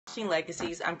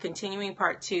Legacies. I'm continuing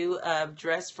part 2 of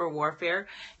Dress for Warfare.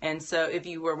 And so if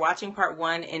you were watching part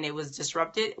 1 and it was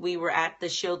disrupted, we were at the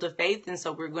Shield of Faith. And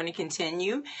so we're going to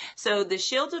continue. So the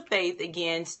Shield of Faith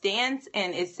again stands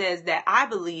and it says that I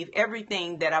believe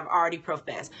everything that I've already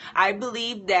professed. I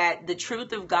believe that the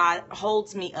truth of God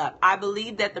holds me up. I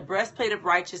believe that the breastplate of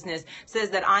righteousness says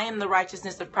that I am the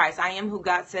righteousness of Christ. I am who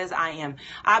God says I am.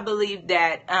 I believe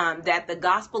that that the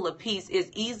gospel of peace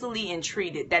is easily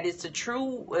entreated, that it's a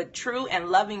true and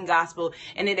loving gospel,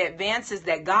 and it advances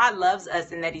that God loves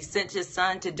us and that he sent his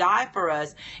son to die for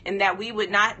us, and that we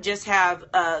would not just have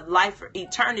a life for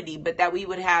eternity, but that we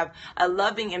would have a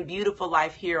loving and beautiful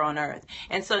life here on earth.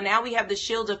 And so now we have the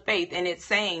shield of faith, and it's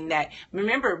saying that,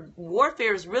 remember,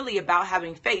 warfare is really about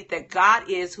having faith that God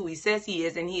is who he says he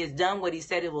is, and he has done what he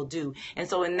said it will do. And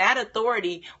so in that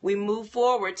authority, we move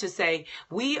forward to say,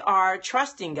 we are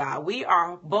trusting God. We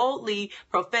are boldly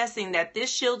professing that this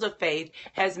shield of faith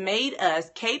has made us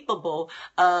capable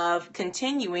of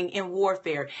continuing in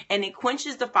warfare, and it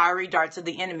quenches the fiery darts of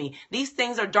the enemy. These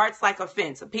things are darts like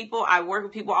offense. I work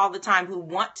with people all the time who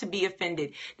want to be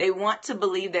offended. They want to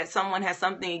believe that someone has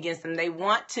something against them. They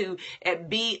want to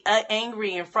be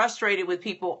angry and frustrated with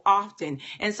people often.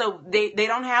 And so they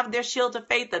don't have their shield of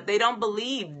faith up. They don't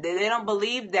believe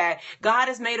that God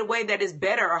has made a way that is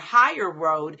better, a higher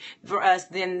road for us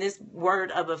than this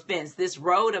word of offense, this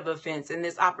road of offense, and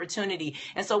this opportunity.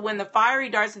 And so when the fiery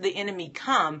darts of the enemy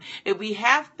come, if we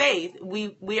have faith,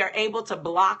 we are able to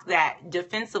block that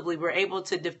defensively. We're able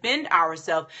to defend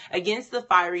ourselves against the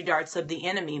fiery darts of the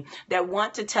enemy that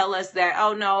want to tell us that,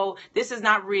 oh no, this is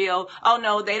not real. Oh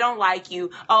no, they don't like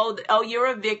you. Oh, you're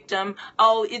a victim.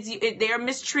 Oh, they're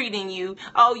mistreating you.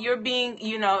 Oh, you're being,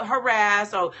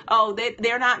 harassed. Oh,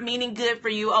 they're not meaning good for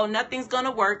you. Oh, nothing's going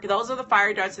to work. Those are the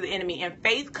fiery darts of the enemy. And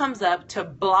faith comes up to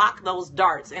block those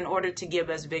darts in order to give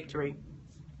us victory.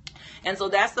 And so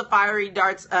that's the fiery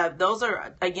darts. Those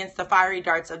are against the fiery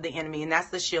darts of the enemy, and that's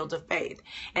the shield of faith.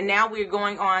 And now we're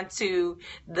going on to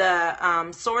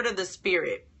the sword of the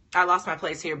Spirit. I lost my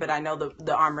place here, but I know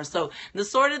the armor. So the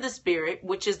sword of the Spirit,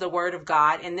 which is the word of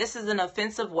God, and this is an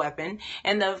offensive weapon.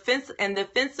 And the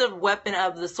offensive weapon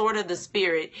of the sword of the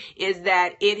Spirit is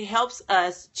that it helps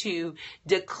us to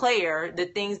declare the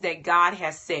things that God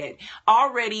has said,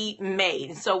 already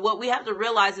made. So what we have to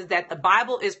realize is that the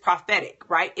Bible is prophetic,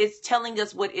 right? It's telling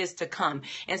us what is to come.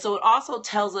 And so it also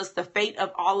tells us the fate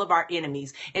of all of our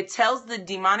enemies. It tells the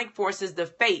demonic forces the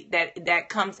fate that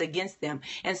comes against them.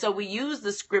 And so we use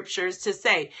the scriptures to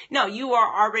say, no, you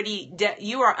are already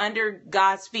you are under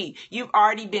God's feet. You've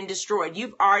already been destroyed.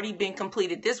 You've already been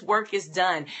completed. This work is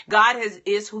done. God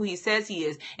is who he says he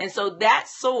is. And so that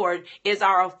sword is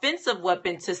our offensive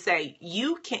weapon to say,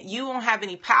 you won't have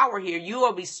any power here. You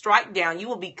will be struck down. You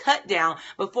will be cut down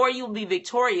before you will be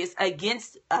victorious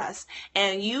against us.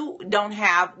 And you don't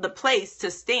have the place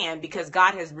to stand because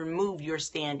God has removed your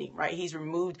standing, right? He's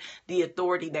removed the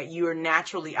authority that you are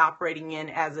naturally operating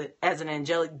in as an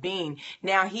angelic being.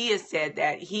 Now he has said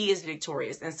that he is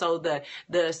victorious. And so the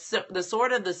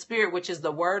sword of the Spirit, which is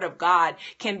the word of God,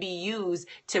 can be used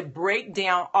to break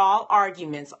down all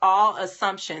arguments, all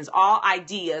assumptions, all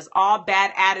ideas, all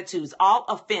bad attitudes, all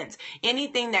offense.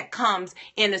 Anything that comes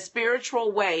in a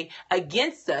spiritual way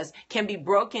against us can be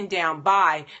broken down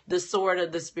by the sword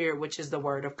of the Spirit, which is the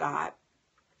word of God.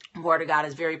 The word of God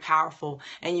is very powerful,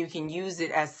 and you can use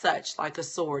it as such, like a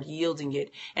sword, yielding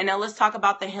it. And now let's talk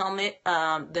about the helmet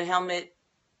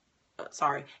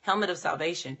of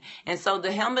salvation. And so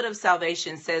the helmet of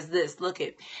salvation says this,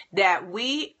 that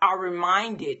we are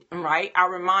reminded, right?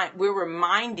 We're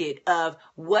reminded of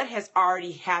what has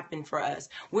already happened for us.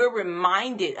 We're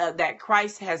reminded of that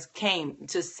Christ has came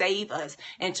to save us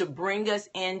and to bring us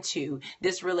into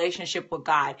this relationship with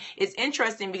God. It's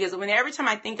interesting because every time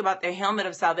I think about the helmet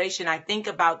of salvation, I think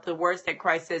about the words that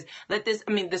Christ says,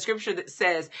 the scripture that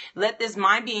says, let this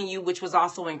mind be in you, which was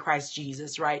also in Christ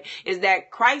Jesus, right? Is that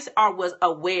Christ was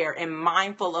aware and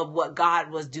mindful of what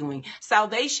God was doing.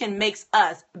 Salvation makes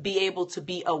us be able to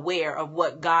be aware of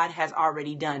what God has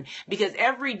already done, because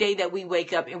every day that we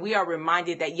wake up and we are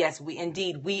reminded that yes,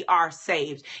 we are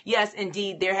saved. Yes,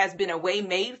 indeed, there has been a way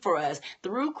made for us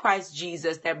through Christ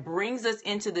Jesus that brings us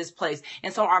into this place.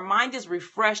 And so our mind is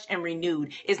refreshed and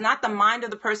renewed. It's not the mind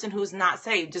of the person who's not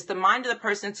saved, just the mind of the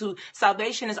person who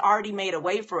salvation has already made a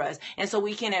way for us. And so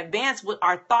we can advance with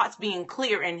our thoughts being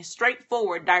clear and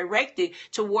straightforward, direct, directed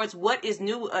towards what is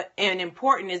new and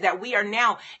important, is that we are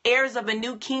now heirs of a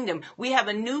new kingdom. We have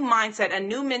a new mindset, a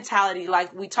new mentality,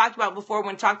 like we talked about before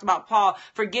when we talked about Paul,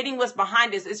 forgetting what's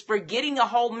behind us. It's forgetting a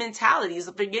whole mentality. It's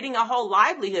forgetting a whole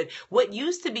livelihood. What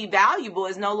used to be valuable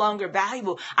is no longer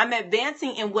valuable. I'm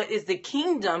advancing in what is the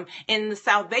kingdom, in the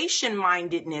salvation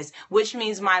mindedness, which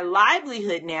means my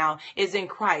livelihood now is in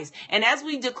Christ. And as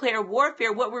we declare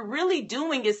warfare, what we're really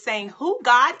doing is saying who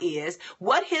God is,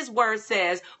 what his word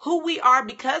says, who we are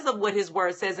because of what his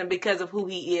word says and because of who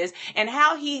he is, and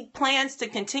how he plans to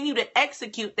continue to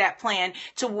execute that plan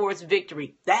towards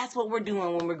victory. That's what we're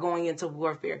doing when we're going into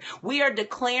warfare. We are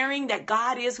declaring that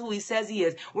God is who he says he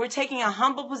is. We're taking a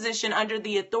humble position under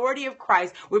the authority of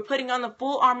Christ. We're putting on the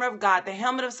full armor of God, the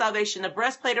helmet of salvation, the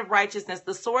breastplate of righteousness,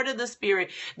 the sword of the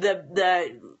Spirit,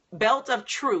 the belt of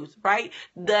truth, right?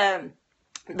 The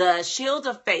shield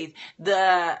of faith,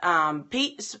 the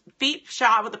feet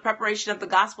shod with the preparation of the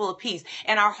gospel of peace.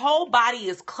 And our whole body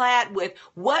is clad with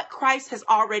what Christ has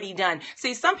already done.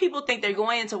 See, some people think they're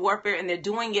going into warfare and they're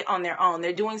doing it on their own.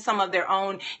 They're doing some of their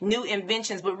own new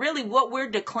inventions. But really what we're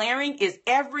declaring is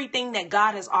everything that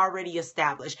God has already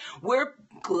established. We're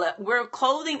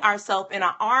clothing ourselves in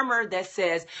an armor that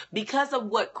says, because of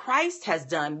what Christ has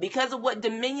done, because of what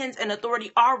dominions and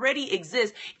authority already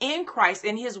exist in Christ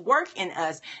and his work in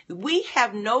us, we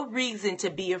have no reason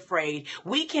to be afraid.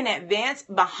 We can advance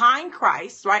behind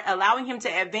Christ, right? Allowing him to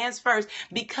advance first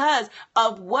because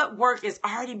of what work has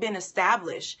already been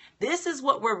established. This is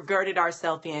what we're girded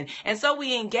ourselves in. And so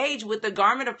we engage with the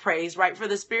garment of praise, right? For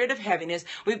the spirit of heaviness.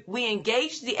 We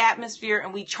engage the atmosphere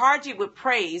and we charge it with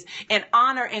praise and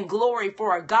honor and glory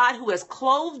for a God who has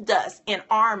clothed us in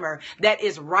armor that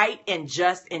is right and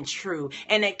just and true,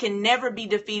 and it can never be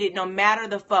defeated no matter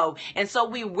the foe. And so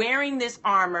we're wearing this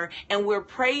armor and we're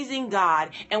praising God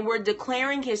and we're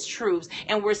declaring his truths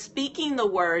and we're speaking the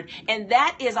word, and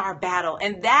that is our battle,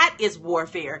 and that is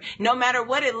warfare. No matter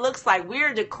what it looks like,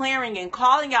 we're declaring and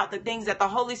calling out the things that the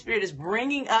Holy Spirit is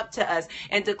bringing up to us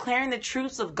and declaring the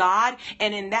truths of God,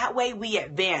 and in that way we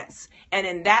advance, and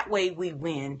in that way we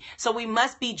win. So we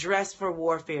must be dressed for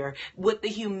warfare with the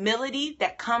humility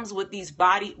that comes with these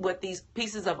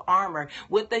pieces of armor,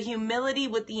 with the humility,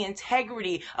 with the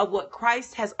integrity of what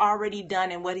Christ has already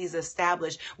done and what he's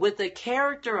established, with the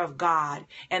character of God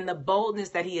and the boldness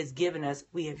that he has given us.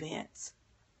 We advance.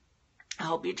 I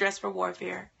hope you're dressed for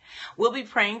warfare. We'll be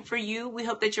praying for you. We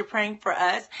hope that you're praying for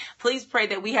us. Please pray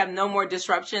that we have no more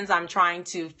disruptions. I'm trying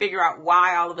to figure out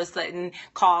why all of a sudden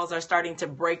calls are starting to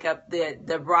break up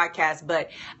the broadcast, but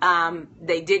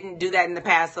they didn't do that in the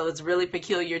past, so it's really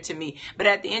peculiar to me. But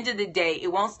at the end of the day,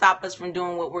 it won't stop us from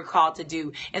doing what we're called to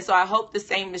do. And so I hope the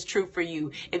same is true for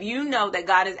you. If you know that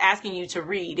God is asking you to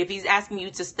read, if he's asking you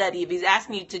to study, if he's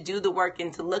asking you to do the work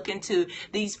and to look into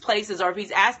these places, or if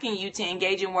he's asking you to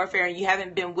engage in warfare and you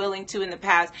haven't been willing to in the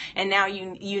past, and now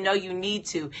you know you need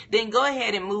to, then go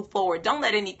ahead and move forward. Don't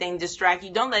let anything distract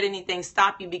you. Don't let anything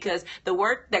stop you, because the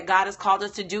work that God has called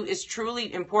us to do is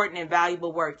truly important and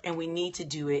valuable work, and we need to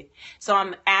do it. So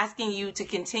I'm asking you to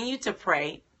continue to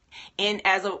pray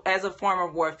as a form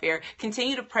of warfare.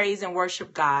 Continue to praise and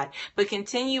worship God, but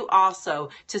continue also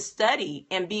to study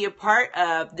and be a part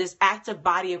of this active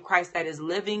body of Christ that is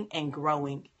living and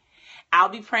growing. I'll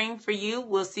be praying for you.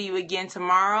 We'll see you again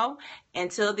tomorrow.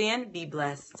 Until then, be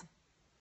blessed.